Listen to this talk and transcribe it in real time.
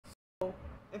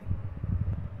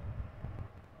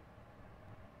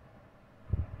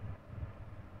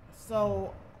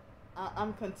So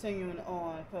I'm continuing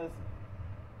on because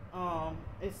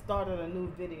it started a new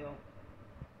video.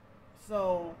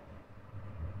 So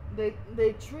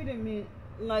they treated me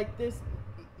like this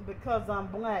because I'm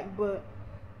black, but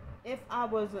if I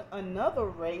was another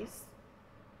race,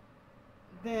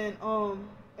 then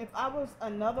if I was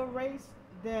another race,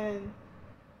 then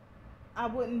I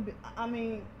wouldn't be, I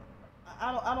mean,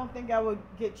 I don't think I would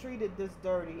get treated this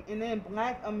dirty. And then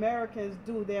black Americans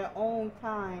do their own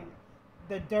kind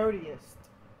the dirtiest.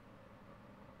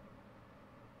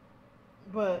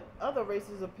 But other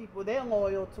races of people, they're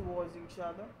loyal towards each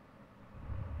other.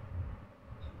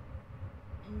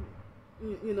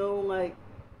 You know, like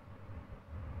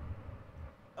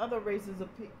other races of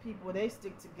people, they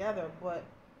stick together. But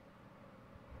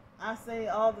I say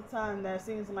all the time that it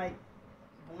seems like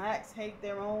blacks hate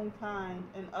their own kind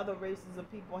and other races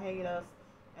of people hate us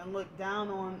and look down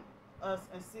on us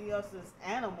and see us as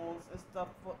animals and stuff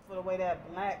for the way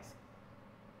that blacks,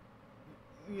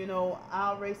 you know,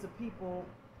 our race of people,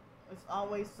 it's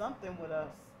always something with us.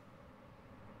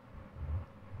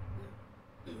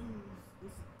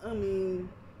 I mean,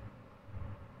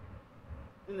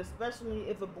 and especially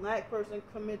if a black person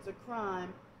commits a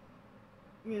crime,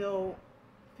 you know,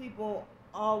 people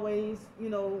always, you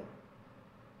know,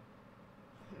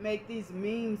 make these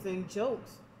memes and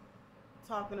jokes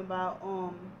talking about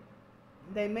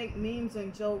they make memes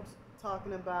and jokes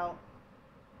talking about,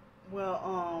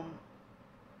 well,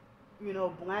 you know,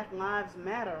 Black Lives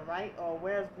Matter, right? Or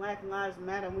where's Black Lives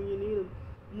Matter when you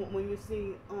when you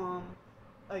see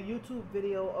a YouTube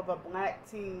video of a black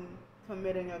teen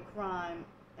committing a crime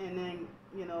and then,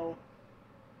 you know,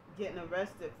 getting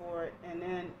arrested for it, and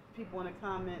then people in the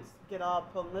comments get all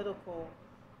political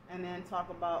and then talk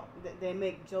about, they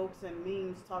make jokes and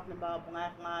memes talking about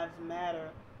Black Lives Matter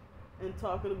and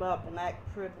talking about black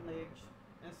privilege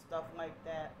and stuff like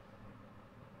that.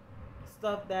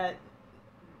 Stuff that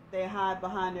they hide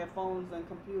behind their phones and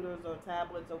computers or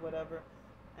tablets or whatever,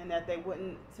 and that they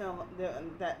wouldn't tell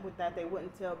that they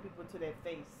wouldn't tell people to their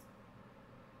face.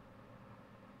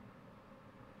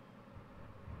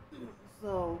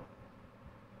 So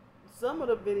some of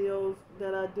the videos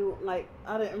that I do, like,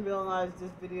 I didn't realize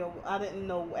this video, I didn't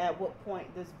know at what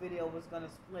point this video was going to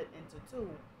split into two.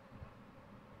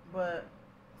 But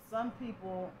some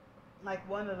people, like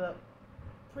one of the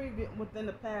within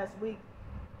the past week,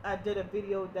 I did a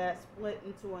video that split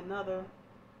into another,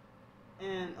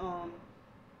 and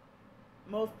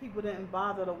most people didn't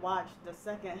bother to watch the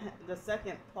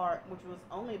second part, which was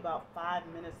only about 5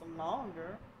 minutes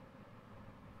longer.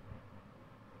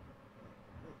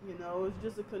 You know, it's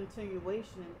just a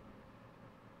continuation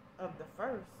of the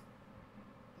first.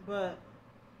 But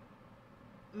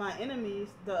my enemies,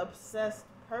 the obsessed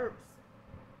perps,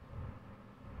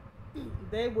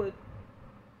 they would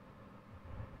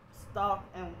stalk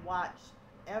and watch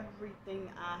everything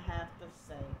I have to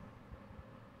say.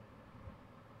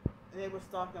 They would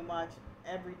stalk and watch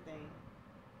everything.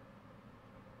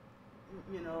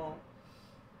 You know,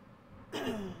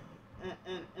 and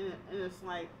it's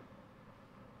like,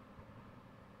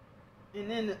 and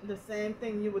then the same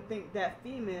thing, you would think that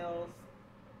females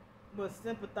would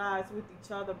sympathize with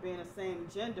each other being the same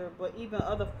gender, but even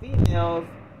other females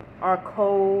are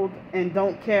cold and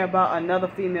don't care about another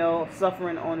female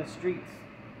suffering on the streets.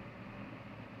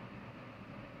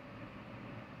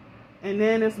 And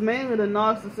then it's mainly the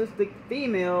narcissistic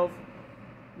females,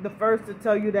 the first to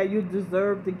tell you that you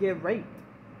deserve to get raped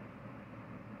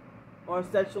or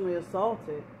sexually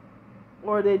assaulted,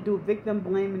 or they do victim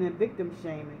blaming and victim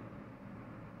shaming.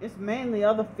 It's mainly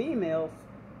other females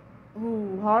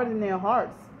who harden their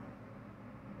hearts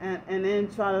and then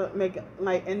try to make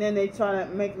like, and then they try to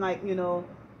make like, you know,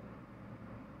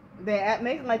 they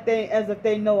make like they, as if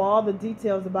they know all the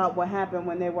details about what happened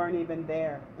when they weren't even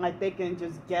there. Like they can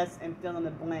just guess and fill in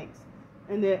the blanks,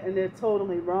 and they're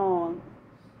totally wrong.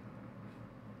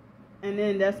 And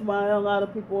then that's why a lot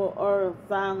of people are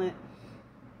silent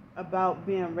about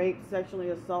being raped, sexually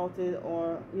assaulted,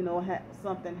 or, you know,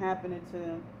 something happening to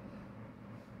them.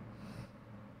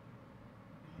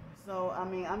 So, I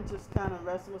mean, I'm just kind of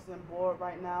restless and bored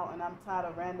right now, and I'm tired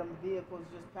of random vehicles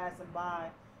just passing by,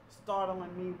 startling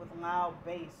me with loud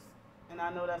bass. And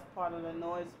I know that's part of the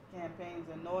noise campaigns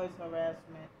and noise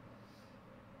harassment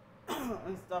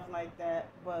and stuff like that.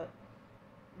 But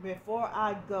before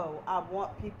I go, I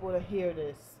want people to hear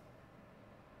this.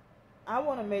 I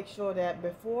want to make sure that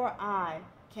before I,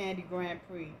 Candy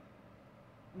Grandpre,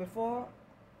 before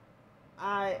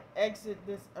I exit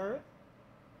this earth,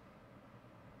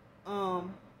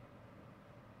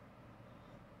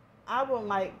 I would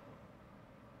like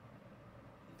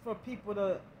for people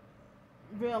to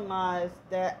realize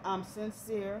that I'm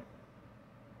sincere,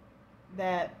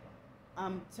 that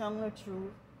I'm telling the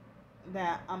truth,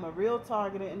 that I'm a real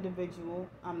targeted individual.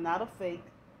 I'm not a fake.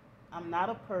 I'm not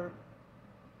a perp.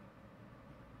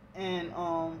 And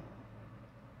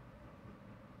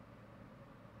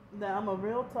that I'm a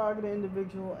real targeted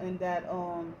individual, and that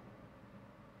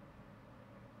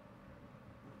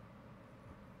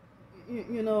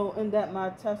and that my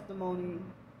testimony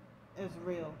is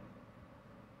real,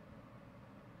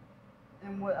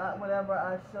 and whatever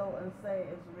I show and say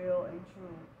is real and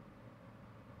true.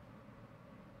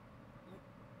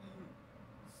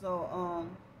 So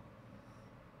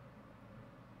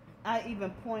I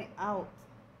even point out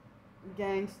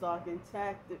gang stalking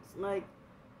tactics, like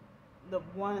the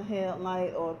one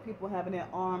headlight, or people having their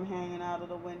arm hanging out of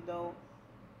the window,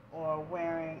 or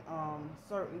wearing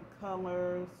certain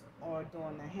colors, or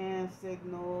doing the hand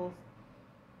signals,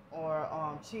 or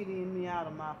cheating me out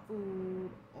of my food,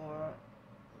 or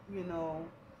you know,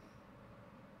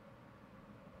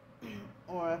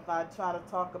 or if I try to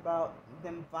talk about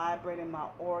them vibrating my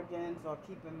organs or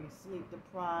keeping me sleep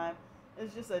deprived.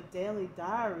 It's just um,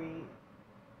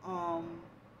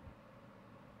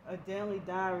 a daily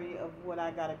diary of what I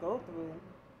gotta go through,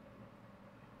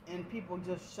 and people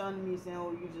just shun me, saying,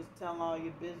 "Oh, you just tell all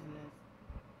your business."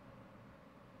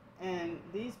 And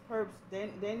these perps,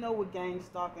 they know what gang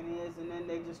stalking is, and then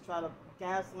they just try to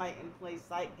gaslight and play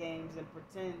psych games and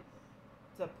pretend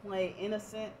to play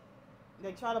innocent.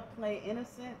 They try to play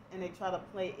innocent, and they try to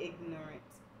play ignorant.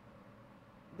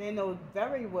 They know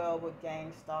very well what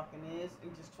gang stalking is,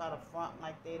 and just try to front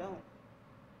like they don't.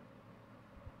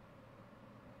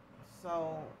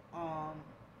 So,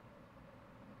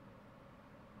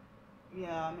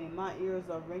 yeah, I mean, my ears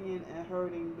are ringing and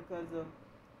hurting because of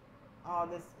all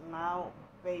this loud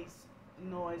bass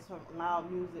noise,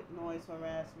 loud music noise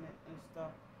harassment and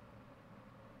stuff.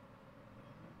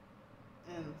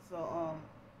 And so,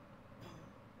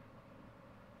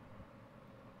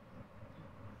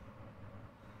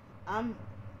 I'm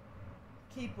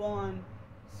keep on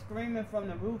screaming from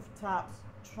the rooftops,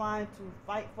 trying to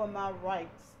fight for my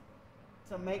rights,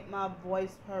 to make my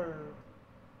voice heard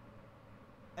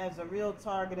as a real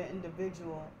targeted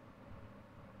individual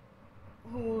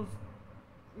who's,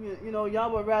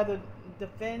 y'all would rather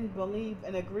defend, believe,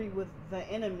 and agree with the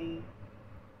enemy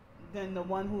than the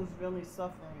one who's really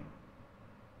suffering.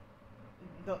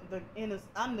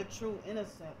 I'm the true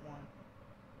innocent one.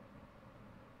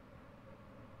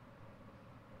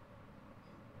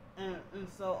 And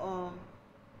so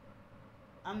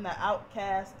I'm the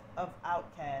outcast of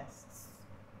outcasts.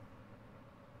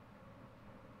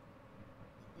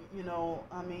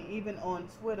 I mean, even on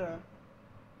Twitter,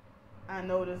 I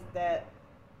noticed that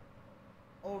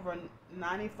over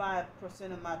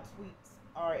 95% of my tweets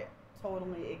are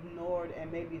totally ignored,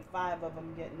 and maybe 5 of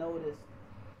them get noticed.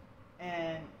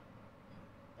 And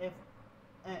if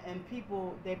and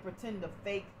people, they pretend to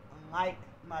fake like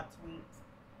my tweets,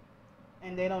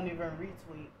 and they don't even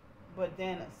retweet. But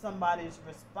then somebody's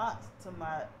response to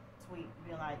my tweet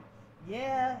be like,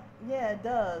 "Yeah, yeah, it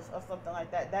does," or something like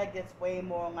that. That gets way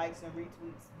more likes and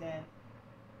retweets than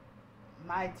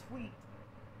my tweet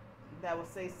that will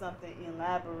say something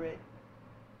elaborate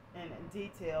and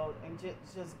detailed and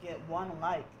just get one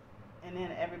like. And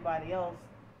then everybody else,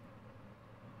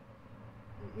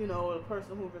 the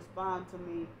person who responds to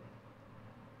me,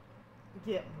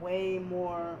 get way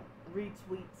more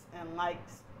retweets and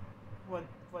likes for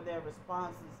their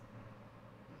responses.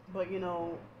 But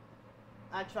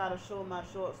I try to show my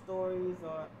short stories,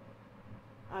 or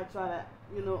I try to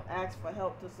ask for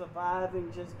help to survive,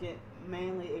 and just get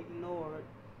mainly ignored.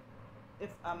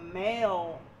 If a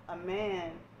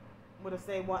man would have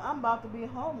said, "Well, I'm about to be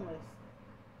homeless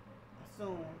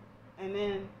soon," and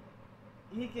then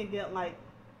he can get like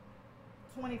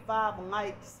 25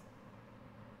 likes,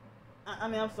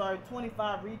 I'm sorry,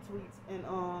 25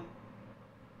 retweets,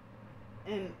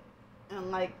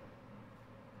 and like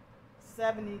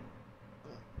 70,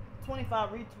 25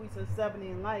 retweets and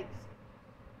 70 likes,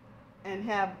 and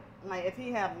have, like, if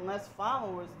he have less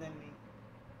followers than me,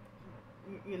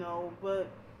 but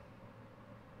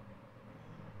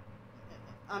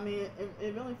I mean,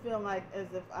 it really feel like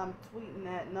as if I'm tweeting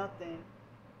at nothing.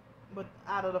 But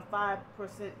out of the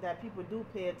 5% that people do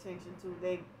pay attention to,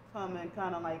 they come and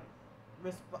kind of like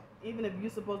even if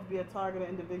you're supposed to be a targeted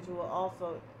individual,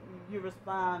 also you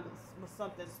respond with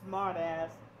something smart ass,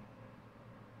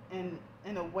 and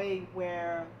in a way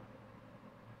where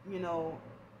you know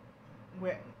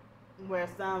where where it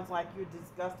sounds like you're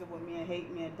disgusted with me and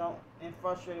hate me and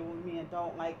frustrated with me and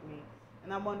don't like me,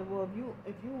 And I wonder, well,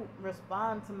 if you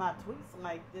respond to my tweets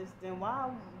like this, then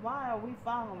why are we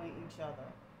following each other?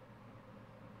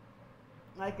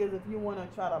 Like as if you want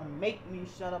to try to make me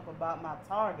shut up about my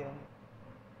targeting,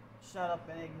 shut up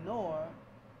and ignore,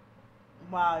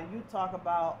 while you talk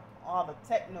about all the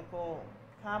technical,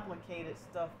 complicated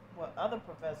stuff with other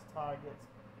professed targets,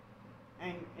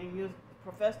 and you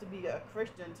profess to be a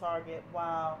Christian target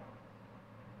while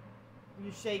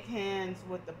you shake hands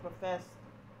with the professed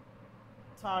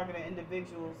targeted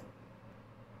individuals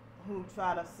who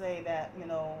try to say that,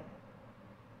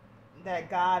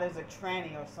 that God is a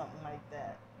tranny or something like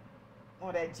that,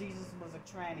 or that Jesus was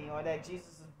a tranny, or that Jesus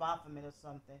is Baphomet or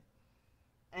something,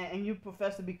 and you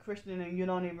profess to be Christian and you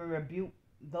don't even rebuke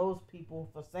those people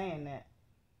for saying that,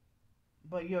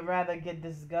 but you'd rather get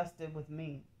disgusted with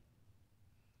me,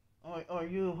 or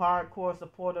you hardcore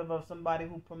supportive of somebody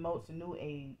who promotes a new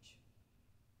age,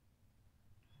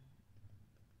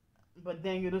 but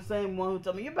then you're the same one who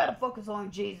tell me you better focus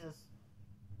on Jesus.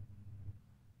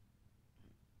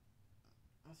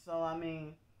 So I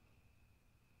mean,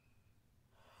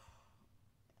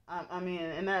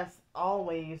 and that's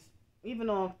always, even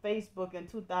on Facebook in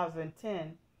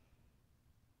 2010,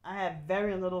 I had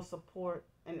very little support,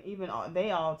 and even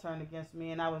they all turned against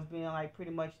me, and I was being like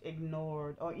pretty much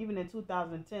ignored. Or even in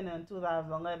 2010 and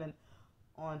 2011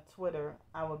 on Twitter,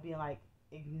 I would be like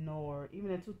ignored.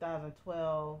 Even in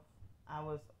 2012, I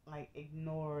was like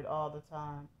ignored all the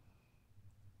time.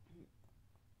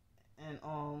 And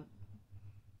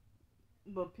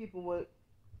but people would,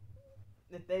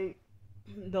 if they,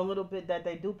 the little bit that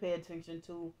they do pay attention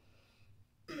to,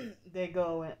 they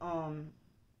go and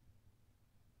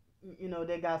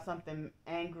they got something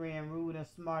angry and rude and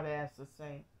smart ass to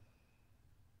say.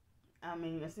 I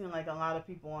mean, it seems like a lot of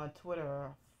people on Twitter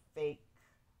are fake,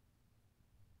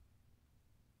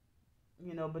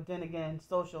 but then again,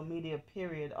 social media,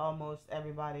 period, almost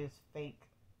everybody is fake.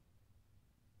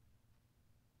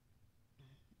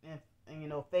 And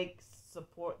fakes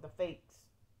support the fakes.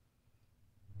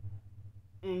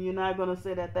 And you're not going to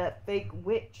say that fake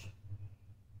witch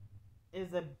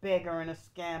is a beggar and a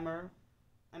scammer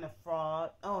and a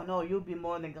fraud. Oh no, you'll be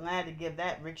more than glad to give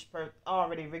that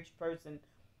already rich person.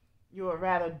 You would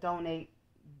rather donate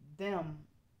them,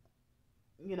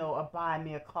 or buy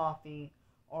me a coffee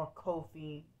or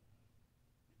Kofi.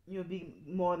 You'll be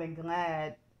more than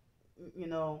glad,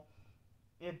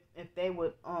 if they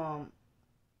would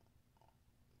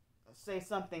say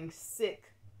something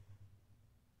sick,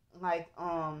 like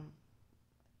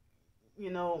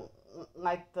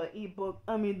like the ebook,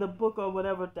 the book or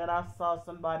whatever that I saw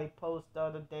somebody post the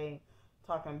other day,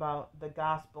 talking about the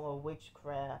gospel of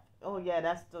witchcraft. Oh yeah,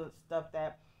 that's the stuff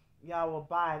that y'all will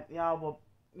buy. Y'all will,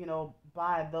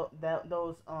 buy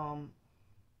those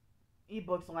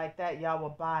ebooks like that. Y'all will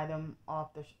buy them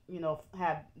off the,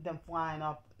 have them flying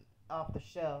off the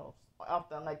shelves, off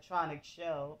the electronic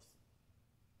shelves.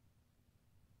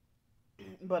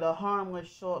 But a harmless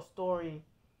short story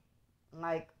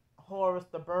like Horace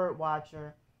the Bird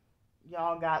Watcher,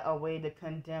 y'all got a way to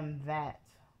condemn that.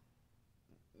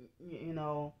 You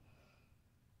know.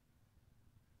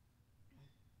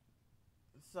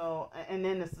 So, and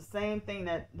then it's the same thing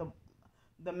that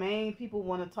the main people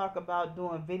want to talk about,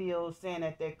 doing videos saying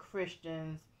that they're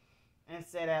Christians, and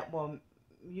say that, well,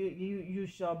 you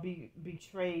shall be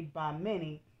betrayed by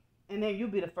many, and then you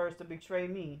be the first to betray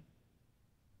me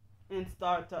and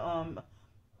start to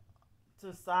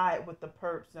side with the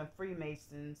perps and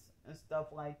Freemasons and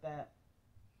stuff like that.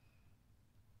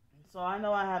 So I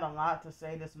know I had a lot to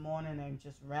say this morning and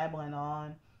just rambling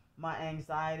on. My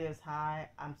anxiety is high.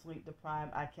 I'm sleep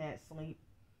deprived. I can't sleep.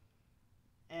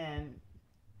 And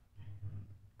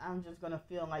I'm just going to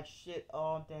feel like shit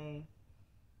all day.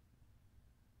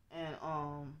 And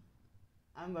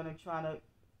I'm going to try to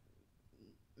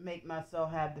make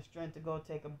myself have the strength to go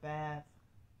take a bath.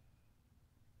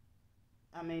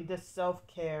 I mean, just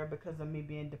self-care because of me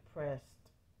being depressed.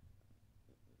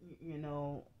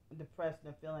 Depressed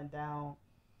and feeling down.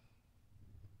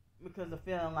 Because of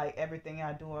feeling like everything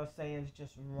I do or say is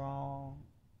just wrong.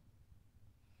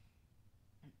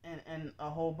 And a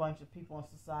whole bunch of people in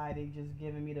society just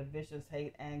giving me the vicious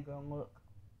hate, anger, look.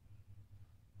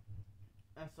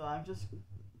 And so I'm just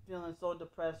feeling so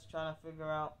depressed, trying to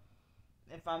figure out,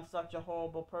 if I'm such a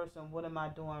horrible person, what am I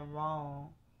doing wrong?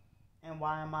 And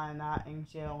why am I not in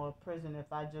jail or prison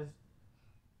if I just,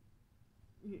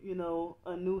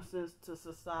 a nuisance to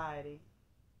society?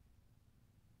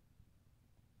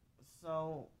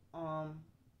 So,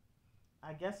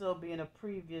 I guess it'll be in a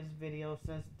previous video,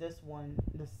 since this one,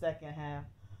 the second half,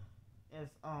 is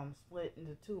split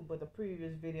into two. But the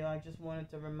previous video, I just wanted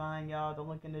to remind y'all to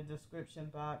look in the description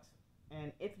box,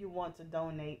 and if you want to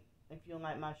donate, if you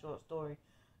like my short story,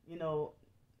 you know,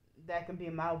 that can be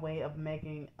my way of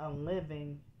making a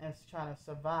living and trying to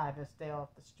survive and stay off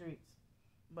the streets.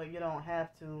 But you don't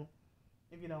have to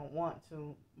if you don't want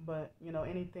to. But you know,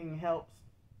 anything helps.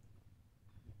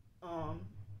 Um,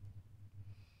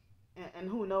 and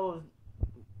who knows?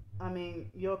 I mean,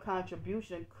 your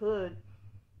contribution could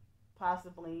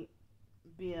possibly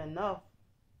be enough.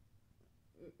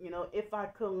 You know, if I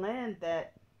could land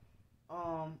that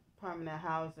permanent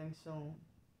housing soon.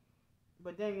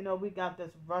 But then, you know, we got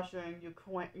this Russia and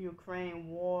Ukraine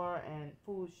war and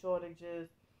food shortages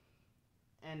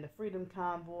and the freedom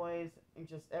convoys and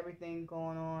just everything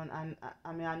going on.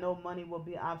 I mean, I know money will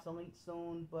be obsolete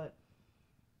soon, but,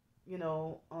 you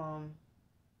know,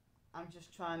 I'm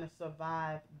just trying to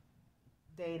survive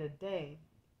day to day,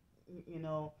 you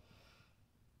know.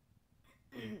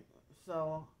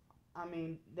 So, I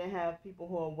mean, they have people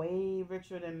who are way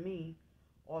richer than me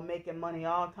or making money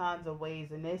all kinds of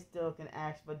ways, and they still can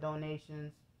ask for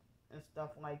donations and stuff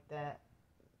like that,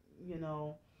 you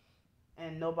know,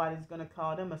 and nobody's going to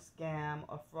call them a scam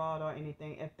or fraud or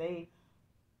anything. If they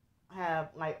have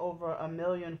like over 1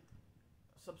 million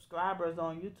subscribers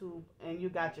on YouTube and you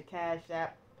got your Cash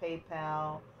App,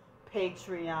 PayPal,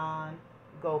 Patreon,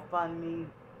 GoFundMe,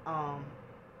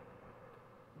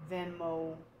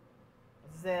 Venmo,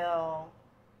 Zelle,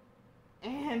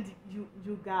 and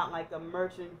you got like a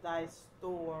merchandise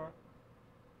store,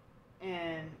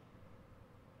 and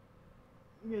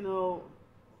you know,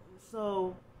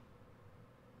 so,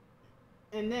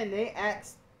 and then they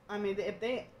ask, I mean, if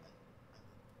they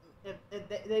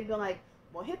be like,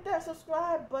 well, hit that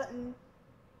subscribe button,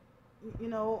 you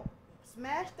know,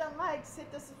 smash the likes,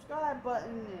 hit the subscribe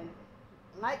button, and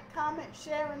like, comment,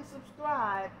 share, and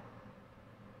subscribe.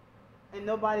 And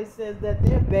nobody says that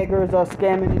they're beggars or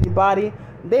scamming anybody.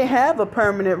 They have a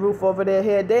permanent roof over their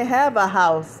head. They have a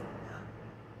house.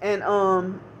 And,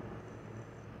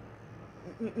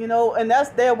 you know, and that's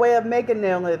their way of making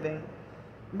their living.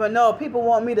 But no, people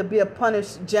want me to be a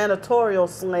punished janitorial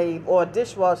slave or a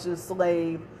dishwashing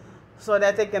slave so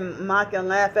that they can mock and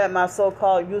laugh at my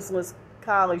so-called useless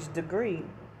college degree.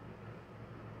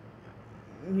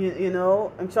 You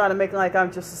know, and try to make it like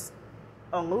I'm just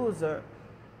a loser.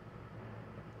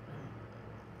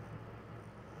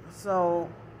 So,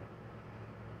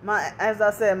 as I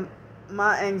said,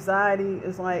 my anxiety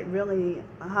is like really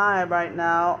high right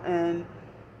now, and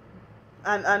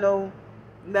I know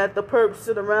that the perps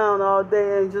sit around all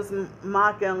day and just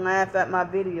mock and laugh at my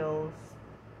videos,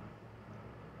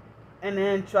 and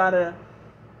then try to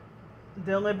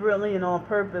deliberately and on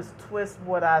purpose twist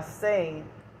what I say,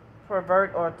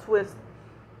 pervert or twist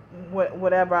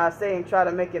whatever I say and try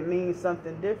to make it mean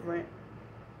something different.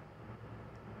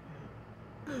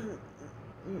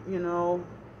 You know,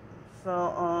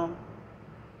 so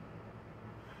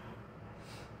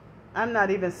I'm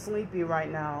not even sleepy right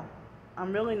now.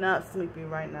 I'm really not sleepy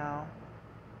right now.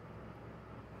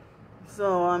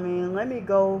 So I mean, let me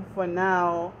go for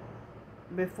now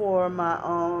before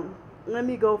my let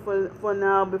me go for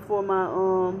now before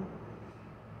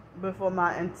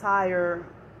my entire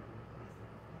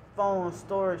phone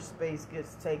storage space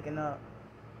gets taken up.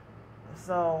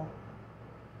 So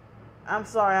I'm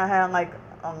sorry I had like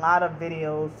a lot of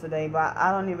videos today, but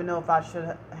I don't even know if I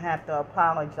should have to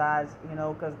apologize, you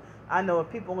know, because I know if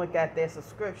people look at their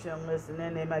subscription list and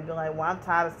then they might be like, well, I'm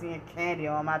tired of seeing Candy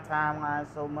on my timeline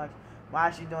so much. Why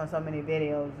is she doing so many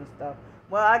videos and stuff?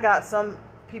 Well, I got some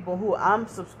people who I'm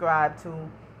subscribed to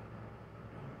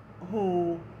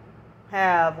who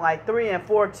have like 3 and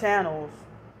 4 channels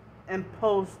and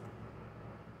post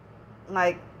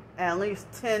like at least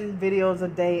 10 videos a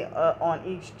day on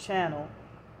each channel,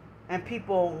 and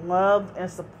people love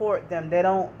and support them. They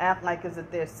don't act like as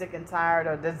if they're sick and tired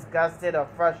or disgusted or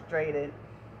frustrated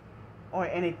or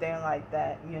anything like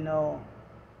that, you know.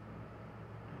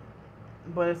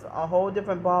 But it's a whole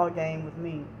different ball game with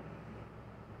me.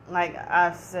 Like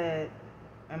I said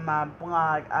in my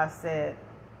blog, I said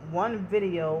one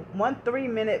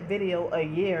 3-minute video a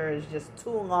year is just too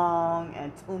long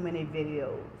and too many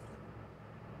videos.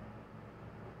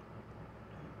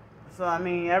 So, I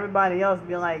mean, everybody else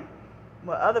be like,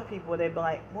 well, other people, they be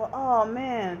like, well, oh,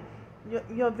 man,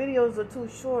 your videos are too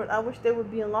short. I wish they would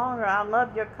be longer. I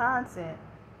love your content.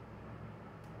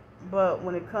 But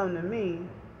when it comes to me,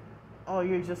 oh,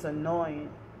 you're just annoying.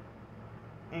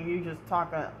 And you just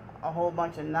talking a whole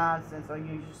bunch of nonsense, or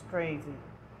you're just crazy.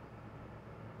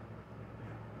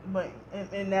 But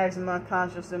it nags my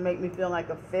conscience and make me feel like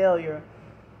a failure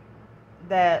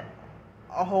that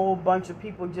a whole bunch of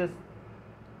people just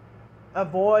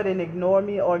avoid and ignore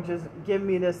me, or just give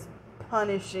me this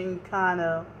punishing kind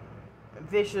of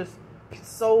vicious,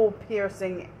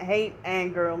 soul-piercing hate,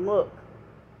 anger look.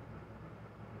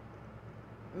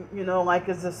 You know, like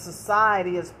as a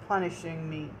society is punishing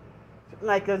me.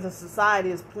 Like as a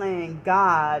society is playing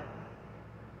God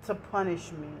to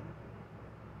punish me.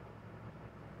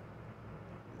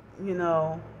 You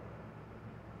know,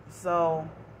 so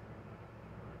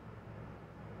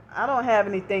I don't have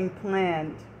anything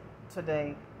planned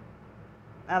today.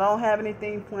 I don't have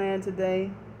anything planned today.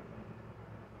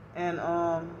 And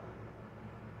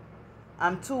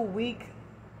I'm too weak,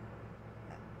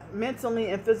 mentally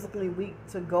and physically weak,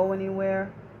 to go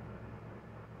anywhere.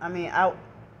 I mean, out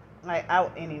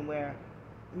anywhere,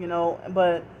 you know.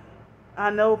 But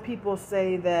I know people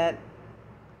say that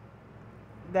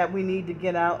we need to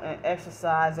get out and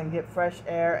exercise and get fresh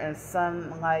air and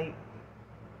sunlight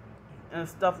and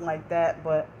stuff like that.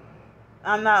 But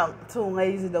I'm not too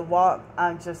lazy to walk.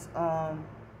 I'm just,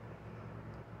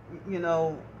 you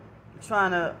know,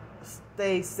 trying to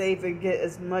stay safe and get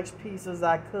as much peace as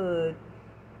I could.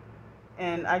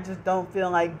 And I just don't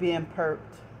feel like being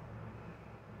perked.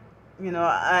 You know,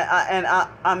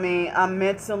 I mean, I'm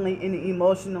mentally and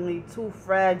emotionally too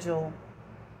fragile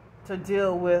to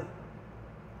deal with,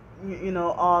 you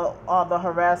know, all the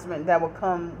harassment that would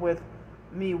come with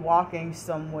me walking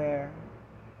somewhere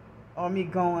or me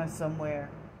going somewhere.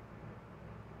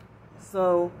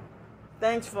 So,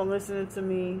 thanks for listening to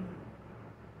me,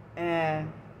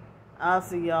 and I'll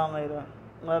see y'all later.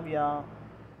 Love y'all.